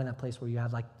maybe you're not in that place where you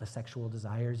have like the sexual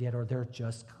desires yet, or they're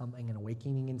just coming and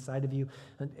awakening inside of you.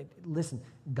 Listen,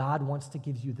 God wants to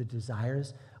give you the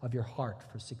desires of your heart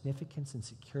for significance and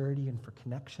security and for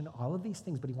connection, all of these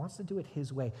things, but he wants to do it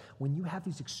his way. When you have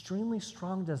these extremely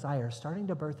strong desires starting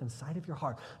to birth inside of your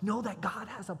heart, know that God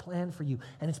has a plan for you,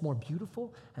 and it's more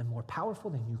beautiful and more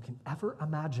powerful than you can ever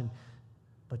imagine.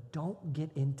 But don't get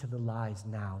into the lies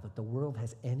now that the world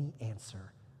has any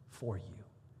answer for you.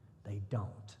 They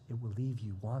don't. It will leave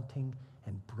you wanting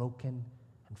and broken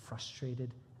and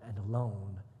frustrated and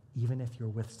alone, even if you're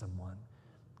with someone.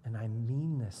 And I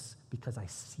mean this because I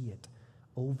see it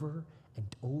over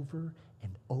and over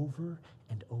and over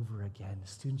and over again.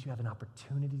 Students, you have an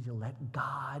opportunity to let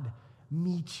God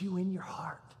meet you in your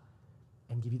heart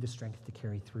and give you the strength to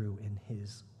carry through in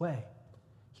his way.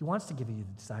 He wants to give you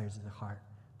the desires of the heart,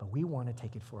 but we want to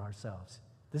take it for ourselves.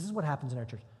 This is what happens in our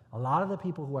church. A lot of the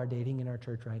people who are dating in our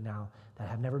church right now that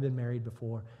have never been married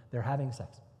before, they're having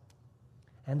sex.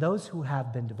 And those who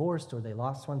have been divorced or they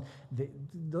lost one,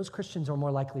 those Christians are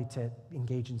more likely to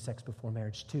engage in sex before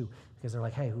marriage too, because they're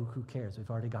like, hey, who cares? We've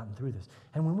already gotten through this.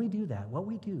 And when we do that, what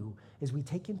we do is we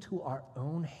take into our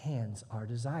own hands our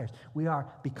desires. We are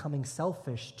becoming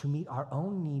selfish to meet our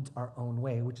own needs our own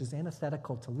way, which is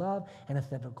antithetical to love,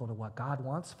 antithetical to what God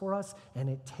wants for us, and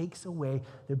it takes away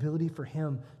the ability for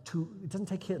him to, it doesn't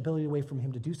take the ability away from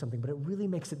him to do something, but it really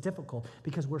makes it difficult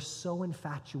because we're so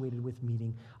infatuated with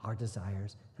meeting our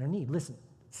desires and our need. Listen,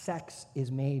 sex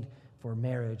is made for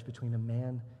marriage between a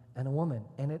man and a woman,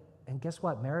 and guess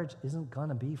what? Marriage isn't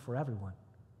gonna be for everyone.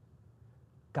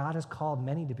 God has called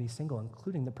many to be single,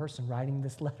 including the person writing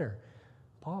this letter,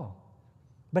 Paul.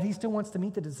 But he still wants to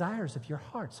meet the desires of your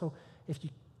heart. So if you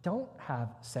don't have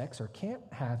sex or can't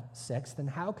have sex, then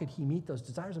how could he meet those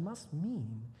desires? It must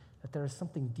mean that there is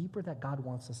something deeper that God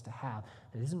wants us to have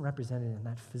that isn't represented in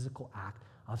that physical act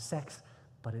of sex,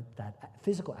 but that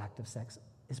physical act of sex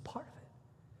is part of it.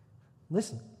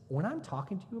 Listen, when I'm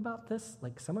talking to you about this,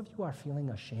 like some of you are feeling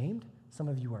ashamed, some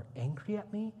of you are angry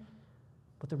at me,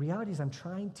 but the reality is I'm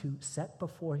trying to set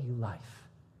before you life.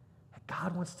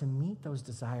 God wants to meet those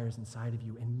desires inside of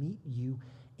you and meet you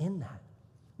in that.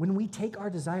 When we take our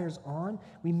desires on,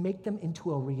 we make them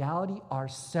into a reality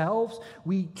ourselves.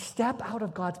 We step out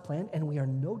of God's plan, and we are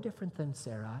no different than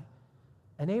Sarai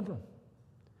and Abram.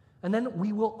 And then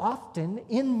we will often,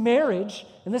 in marriage,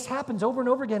 and this happens over and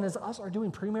over again as us are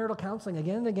doing premarital counseling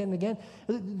again and again and again,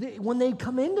 when they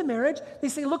come into marriage, they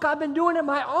say, look, I've been doing it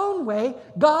my own way.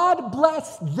 God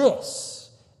bless this.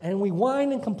 And we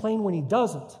whine and complain when he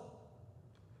doesn't.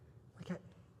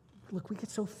 Look, we get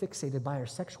so fixated by our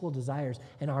sexual desires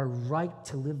and our right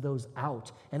to live those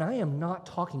out. And I am not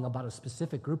talking about a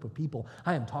specific group of people.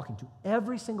 I am talking to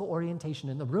every single orientation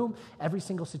in the room, every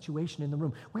single situation in the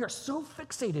room. We are so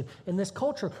fixated in this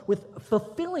culture with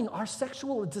fulfilling our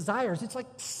sexual desires. It's like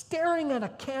staring at a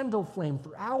candle flame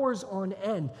for hours on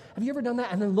end. Have you ever done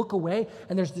that? And then look away,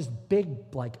 and there's this big,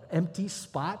 like, empty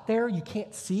spot there. You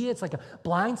can't see it. It's like a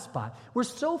blind spot. We're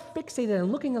so fixated on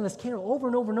looking on this candle over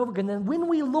and over and over again. And then when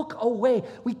we look away,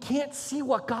 we can't see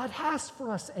what God has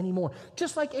for us anymore.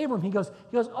 Just like Abram, he goes,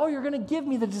 oh, you're going to give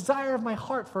me the desire of my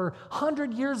heart for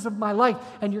 100 years of my life,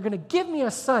 and you're going to give me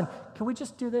a son. Can we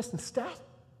just do this instead?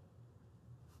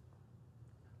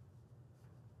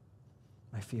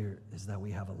 My fear is that we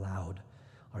have allowed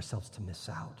ourselves to miss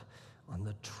out on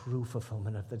the true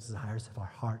fulfillment of the desires of our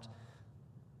heart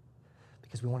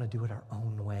because we want to do it our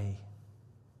own way.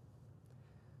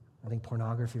 I think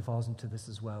pornography falls into this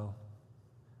as well,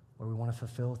 where we want to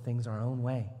fulfill things our own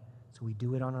way, so we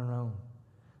do it on our own.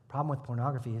 The problem with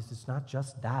pornography is it's not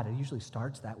just that. It usually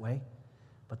starts that way,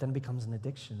 but then it becomes an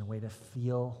addiction, a way to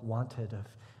feel wanted,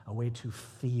 a way to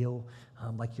feel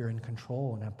like you're in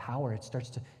control and have power. It starts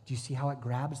to, do you see how it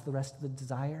grabs the rest of the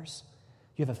desires?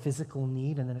 You have a physical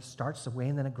need, and then it starts away,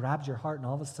 and then it grabs your heart, and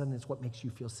all of a sudden it's what makes you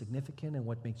feel significant and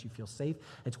what makes you feel safe.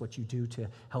 It's what you do to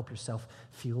help yourself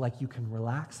feel like you can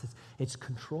relax. It's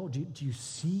control. Do you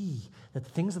see that the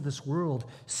things of this world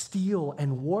steal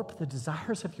and warp the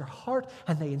desires of your heart,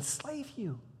 and they enslave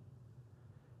you?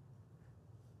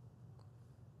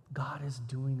 God is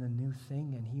doing a new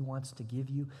thing, and he wants to give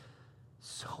you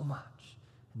so much.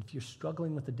 And if you're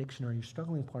struggling with addiction or you're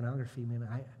struggling with pornography, man,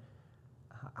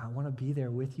 I want to be there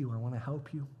with you. I want to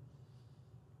help you.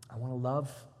 I want to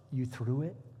love you through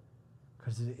it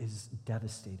because it is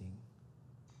devastating.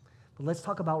 But let's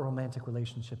talk about romantic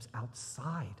relationships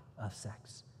outside of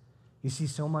sex. You see,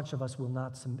 so many of us will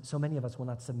not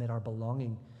submit our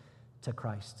belonging to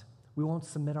Christ. We won't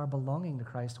submit our belonging to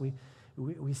Christ.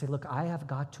 We say, look, I have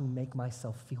got to make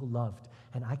myself feel loved,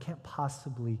 and I can't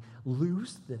possibly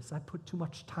lose this. I put too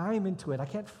much time into it. I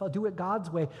can't do it God's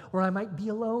way, or I might be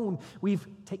alone. We've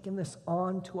taken this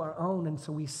on to our own, and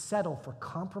so we settle for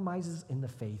compromises in the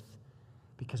faith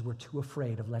because we're too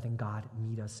afraid of letting God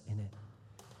meet us in it.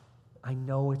 I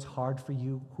know it's hard for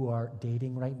you who are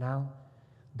dating right now,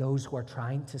 those who are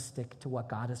trying to stick to what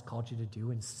God has called you to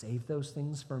do and save those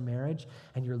things for marriage,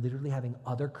 and you're literally having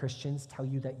other Christians tell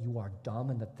you that you are dumb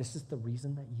and that this is the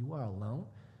reason that you are alone.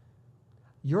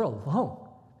 You're alone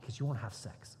because you won't have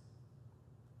sex.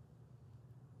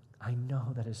 I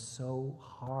know that is so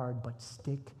hard, but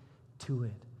stick to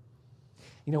it.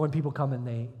 You know, when people come and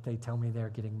they tell me they're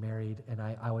getting married, and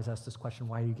I always ask this question,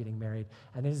 why are you getting married?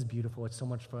 And it is beautiful. It's so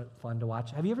much fun to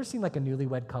watch. Have you ever seen like a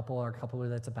newlywed couple or a couple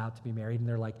that's about to be married, and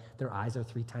they're like, their eyes are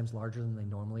 3 times larger than they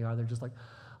normally are? They're just like,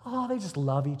 oh, they just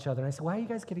love each other. And I say, why are you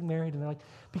guys getting married? And they're like,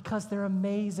 because they're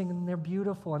amazing and they're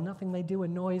beautiful and nothing they do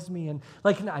annoys me. And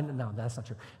like, no, that's not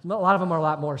true. A lot of them are a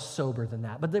lot more sober than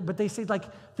that. But they say like,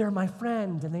 they're my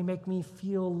friend and they make me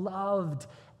feel loved.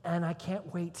 And I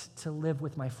can't wait to live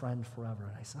with my friend forever.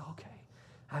 And I said, okay,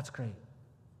 that's great.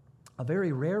 A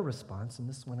very rare response, and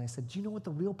this is when I said, do you know what the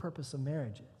real purpose of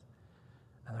marriage is?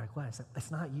 And they're like, what? I said,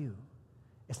 it's not you.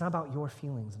 It's not about your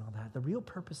feelings and all that. The real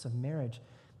purpose of marriage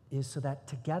is so that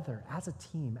together, as a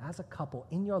team, as a couple,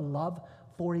 in your love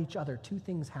for each other, 2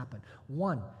 things happen.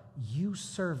 1, you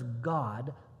serve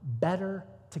God better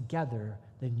together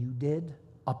than you did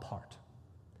apart.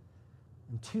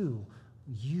 And 2,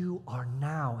 you are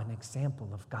now an example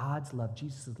of God's love,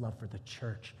 Jesus' love for the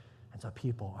church. And so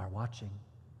people are watching.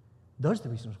 Those are the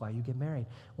reasons why you get married.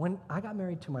 When I got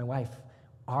married to my wife,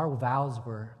 our vows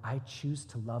were, I choose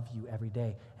to love you every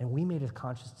day. And we made a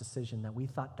conscious decision that we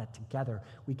thought that together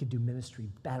we could do ministry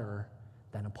better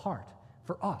than apart.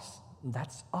 For us. And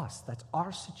that's us. That's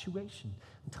our situation.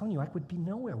 I'm telling you, I would be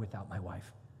nowhere without my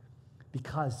wife,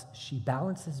 because she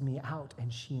balances me out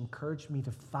and she encouraged me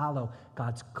to follow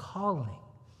God's calling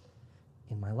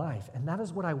in my life. And that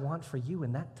is what I want for you,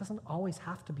 and that doesn't always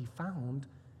have to be found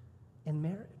in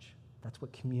marriage. That's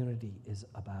what community is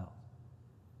about.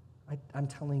 I'm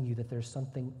telling you that there's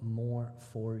something more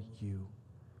for you.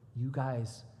 You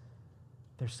guys,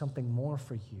 there's something more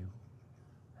for you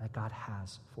that God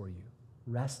has for you.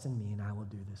 Rest in me and I will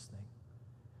do this thing.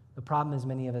 The problem is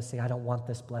many of us say, I don't want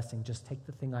this blessing. Just take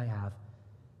the thing I have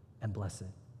and bless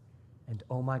it. And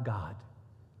oh my God,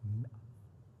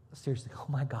 seriously, oh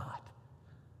my God,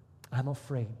 I'm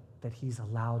afraid that he's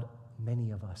allowed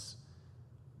many of us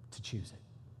to choose it,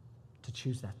 to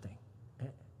choose that thing,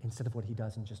 instead of what he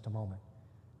does in just a moment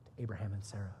to Abraham and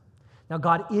Sarah. Now,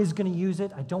 God is going to use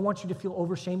it. I don't want you to feel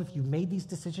overshamed if you've made these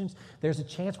decisions. There's a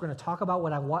chance we're going to talk about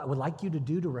what I would like you to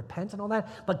do to repent and all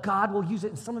that, but God will use it.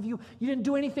 And some of you didn't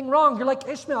do anything wrong. You're like,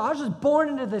 Ishmael, I was just born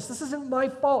into this. This isn't my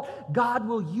fault. God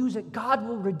will use it. God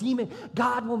will redeem it.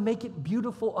 God will make it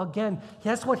beautiful again.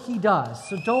 That's what he does.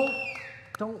 So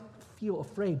don't feel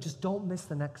afraid. Just don't miss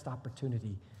the next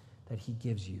opportunity that he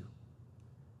gives you.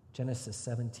 Genesis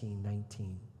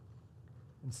 17:19.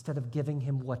 Instead of giving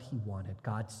him what he wanted,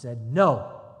 God said,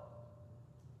 no.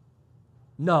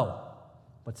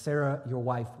 But Sarah, your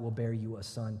wife, will bear you a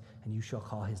son, and you shall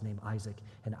call his name Isaac,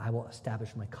 and I will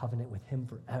establish my covenant with him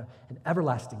for an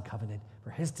everlasting covenant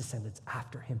for his descendants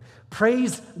after him.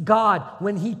 Praise God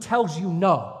when he tells you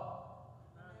no.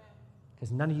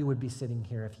 Because none of you would be sitting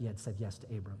here if he had said yes to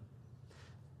Abram.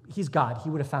 He's God.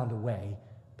 He would have found a way,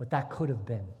 but that could have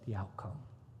been the outcome.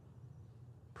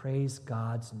 Praise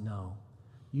God's no.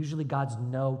 Usually God's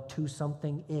no to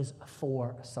something is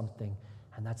for something,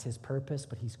 and that's his purpose,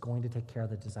 but he's going to take care of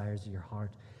the desires of your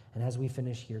heart. And as we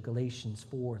finish here, Galatians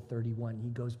 4:31, he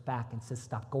goes back and says,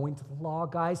 stop going to the law,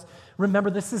 guys. Remember,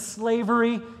 this is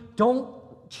slavery.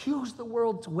 Don't choose the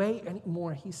world's way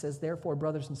anymore. He says, therefore,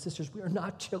 brothers and sisters, we are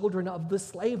not children of the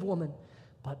slave woman,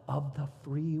 but of the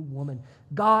free woman.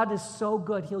 God is so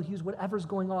good, he'll use whatever's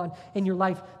going on in your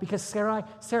life, because Sarah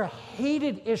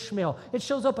hated Ishmael. It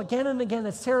shows up again and again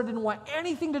that Sarah didn't want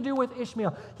anything to do with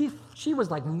Ishmael. She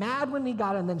was like mad when he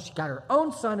got it, and then she got her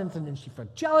own son, and then she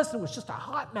felt jealous, and it was just a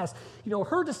hot mess. You know,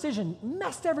 her decision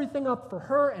messed everything up for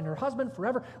her and her husband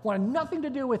forever, wanted nothing to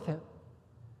do with him.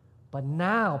 But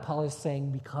now Paul is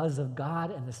saying, because of God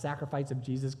and the sacrifice of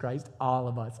Jesus Christ, all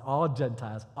of us, all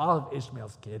Gentiles, all of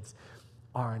Ishmael's kids,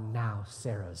 are now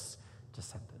Sarah's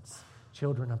descendants,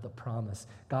 children of the promise.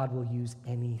 God will use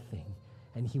anything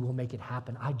and he will make it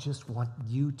happen. I just want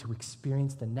you to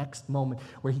experience the next moment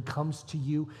where he comes to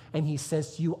you and he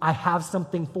says to you, I have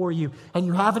something for you. And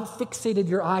you haven't fixated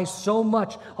your eyes so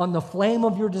much on the flame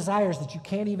of your desires that you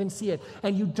can't even see it.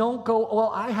 And you don't go,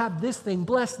 well, I have this thing,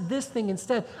 bless this thing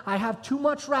instead. I have too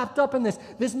much wrapped up in this.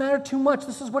 This mattered too much.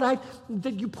 This is what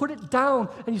that you put it down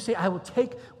and you say, I will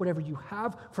take whatever you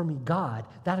have for me, God.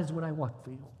 That is what I want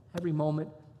for you. Every moment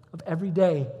of every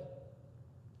day.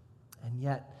 And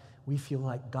yet, we feel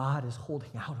like God is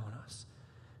holding out on us.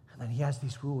 And that he has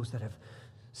these rules that have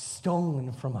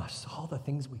stolen from us all the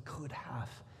things we could have,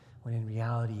 when in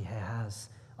reality he has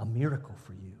a miracle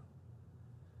for you.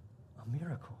 A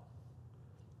miracle.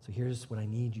 So here's what I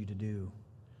need you to do,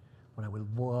 what I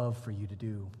would love for you to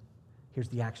do. Here's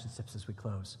the action steps as we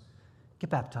close. Get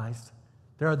baptized.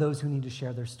 There are those who need to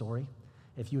share their story.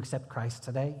 If you accept Christ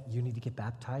today, you need to get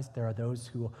baptized. There are those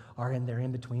who are in there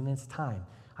in between, and it's time.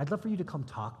 I'd love for you to come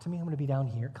talk to me. I'm going to be down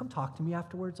here. Come talk to me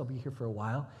afterwards. I'll be here for a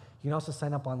while. You can also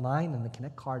sign up online in the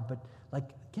Connect card, but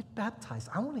get baptized.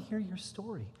 I want to hear your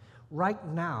story. Right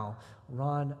now,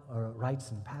 Ron writes,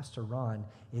 and Pastor Ron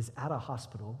is at a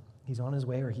hospital. He's on his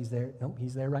way, or he's there. Nope,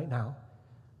 he's there right now.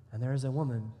 And there is a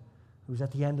woman who's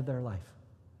at the end of their life.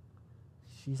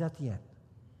 She's at the end.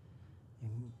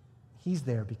 And he's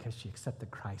there because she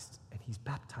accepted Christ, and he's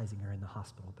baptizing her in the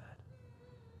hospital bed.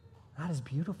 That is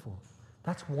beautiful.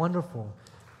 That's wonderful.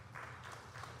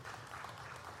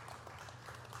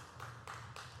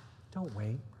 Don't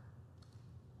wait.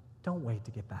 Don't wait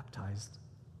to get baptized.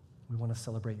 We want to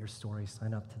celebrate your story.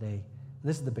 Sign up today.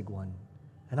 This is the big one.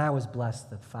 And I was blessed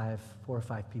that 4 or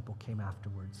 5 people came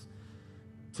afterwards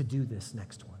to do this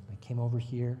next one. They came over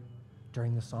here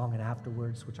during the song and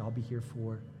afterwards, which I'll be here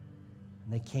for.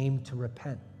 And they came to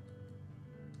repent.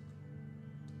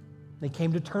 They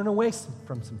came to turn away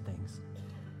from some things.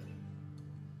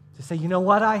 To say, you know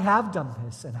what, I have done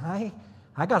this, and I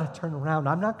got to turn around.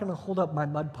 I'm not going to hold up my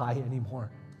mud pie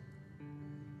anymore.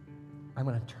 I'm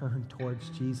going to turn towards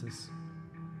Jesus.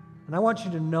 And I want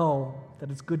you to know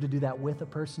that it's good to do that with a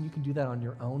person. You can do that on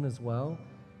your own as well.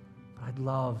 But I'd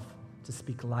love to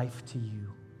speak life to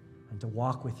you and to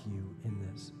walk with you in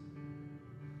this.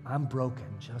 I'm broken,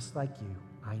 just like you.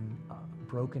 I'm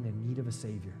broken in need of a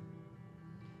Savior.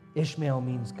 Ishmael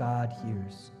means God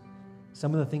hears.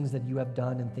 Some of the things that you have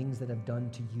done and things that have done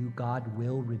to you, God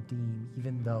will redeem,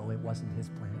 even though it wasn't his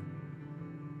plan.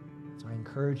 So I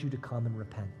encourage you to come and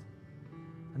repent.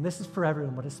 And this is for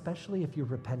everyone, but especially if you're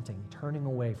repenting, turning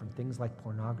away from things like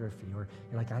pornography, or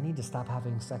you're like, I need to stop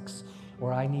having sex,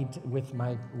 or I need to, with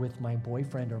my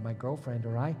boyfriend or my girlfriend,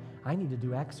 or I need to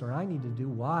do X, or I need to do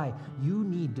Y. You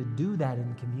need to do that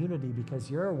in community,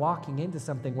 because you're walking into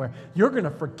something where you're going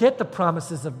to forget the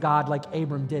promises of God like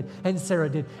Abram did and Sarah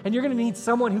did. And you're going to need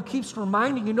someone who keeps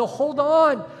reminding you, no, hold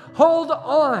on.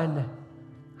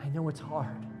 I know it's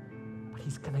hard.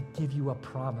 He's going to give you a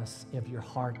promise of your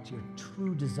heart, your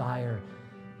true desire.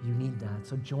 You need that.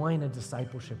 So join a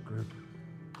discipleship group.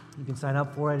 You can sign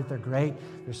up for it. They're great.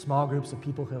 There's small groups of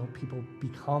people who help people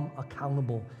become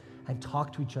accountable and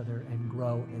talk to each other and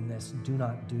grow in this. Do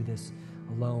not do this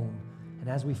alone. And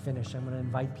as we finish, I'm going to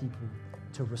invite people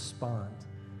to respond.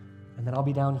 And then I'll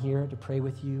be down here to pray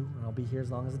with you, and I'll be here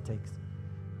as long as it takes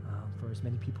for as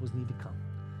many people as need to come.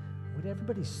 Would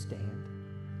everybody stand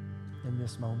in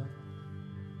this moment?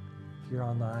 You're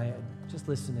online, just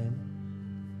listen in.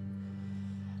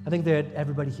 I think that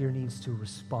everybody here needs to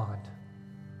respond.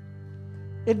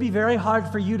 It'd be very hard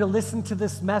for you to listen to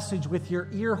this message with your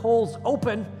ear holes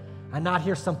open and not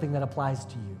hear something that applies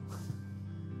to you.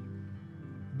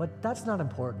 But that's not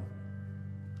important,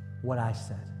 what I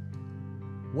said.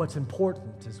 What's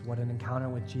important is what an encounter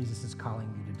with Jesus is calling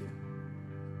you to do.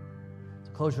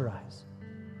 So close your eyes.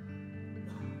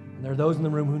 And there are those in the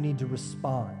room who need to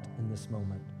respond in this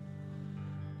moment.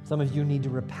 Some of you need to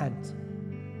repent.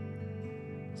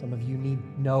 Some of you need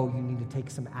to take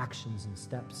some actions and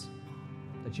steps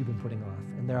that you've been putting off.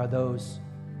 And there are those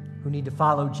who need to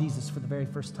follow Jesus for the very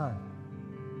first time.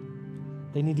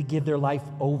 They need to give their life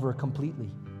over completely.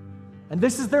 And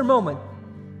this is their moment.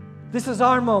 This is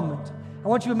our moment. I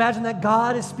want you to imagine that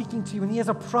God is speaking to you, and he has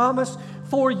a promise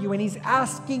for you, and he's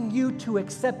asking you to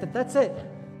accept it. That's it.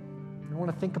 I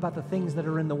want to think about the things that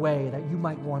are in the way that you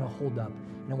might want to hold up.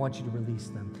 And I want you to release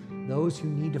them. Those who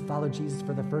need to follow Jesus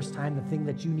for the first time, the thing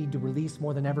that you need to release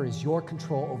more than ever is your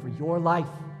control over your life.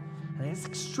 And it's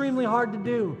extremely hard to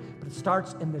do, but it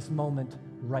starts in this moment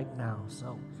right now.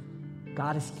 So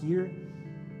God is here.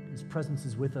 His presence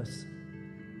is with us.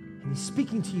 And he's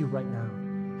speaking to you right now.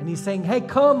 And he's saying, hey,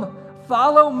 come,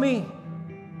 follow me.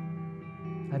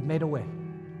 I've made a way.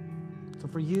 So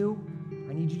for you,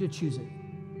 I need you to choose it.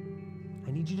 I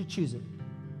I need you to choose it.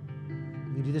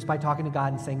 You do this by talking to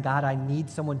God and saying, God, I need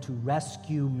someone to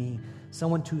rescue me,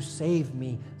 someone to save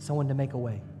me, someone to make a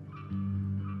way.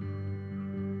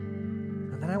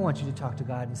 And then I want you to talk to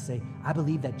God and say, I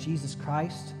believe that Jesus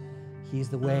Christ, He is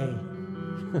the way.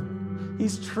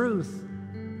 He's truth.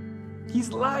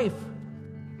 He's life.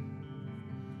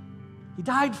 He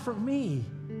died for me.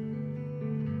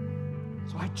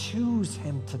 So I choose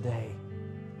Him today.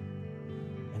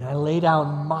 And I lay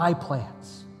down my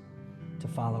plans to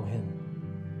follow Him,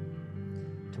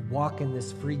 to walk in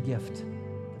this free gift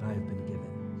that I have been given.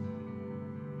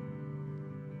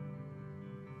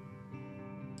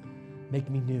 Make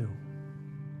me new.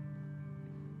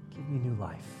 Give me new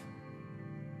life.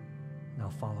 And I'll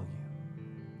follow you.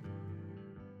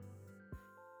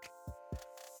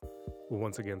 Well,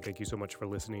 once again, thank you so much for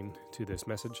listening to this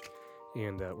message.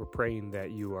 And we're praying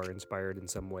that you are inspired in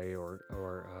some way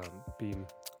or being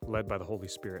led by the Holy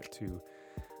Spirit to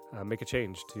make a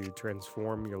change, to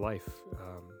transform your life.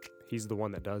 He's the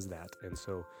one that does that. And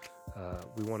so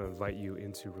we want to invite you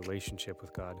into relationship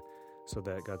with God so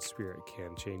that God's Spirit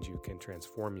can change you, can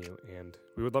transform you. And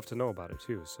we would love to know about it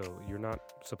too. So you're not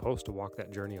supposed to walk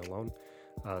that journey alone.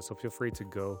 So feel free to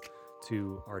go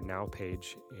to our Now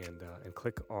page and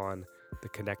click on the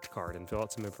Connect card and fill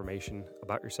out some information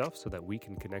about yourself so that we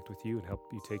can connect with you and help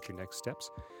you take your next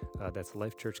steps. That's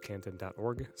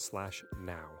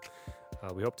lifechurchcanton.org/now.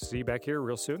 We hope to see you back here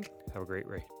real soon. Have a great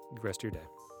rest of your day.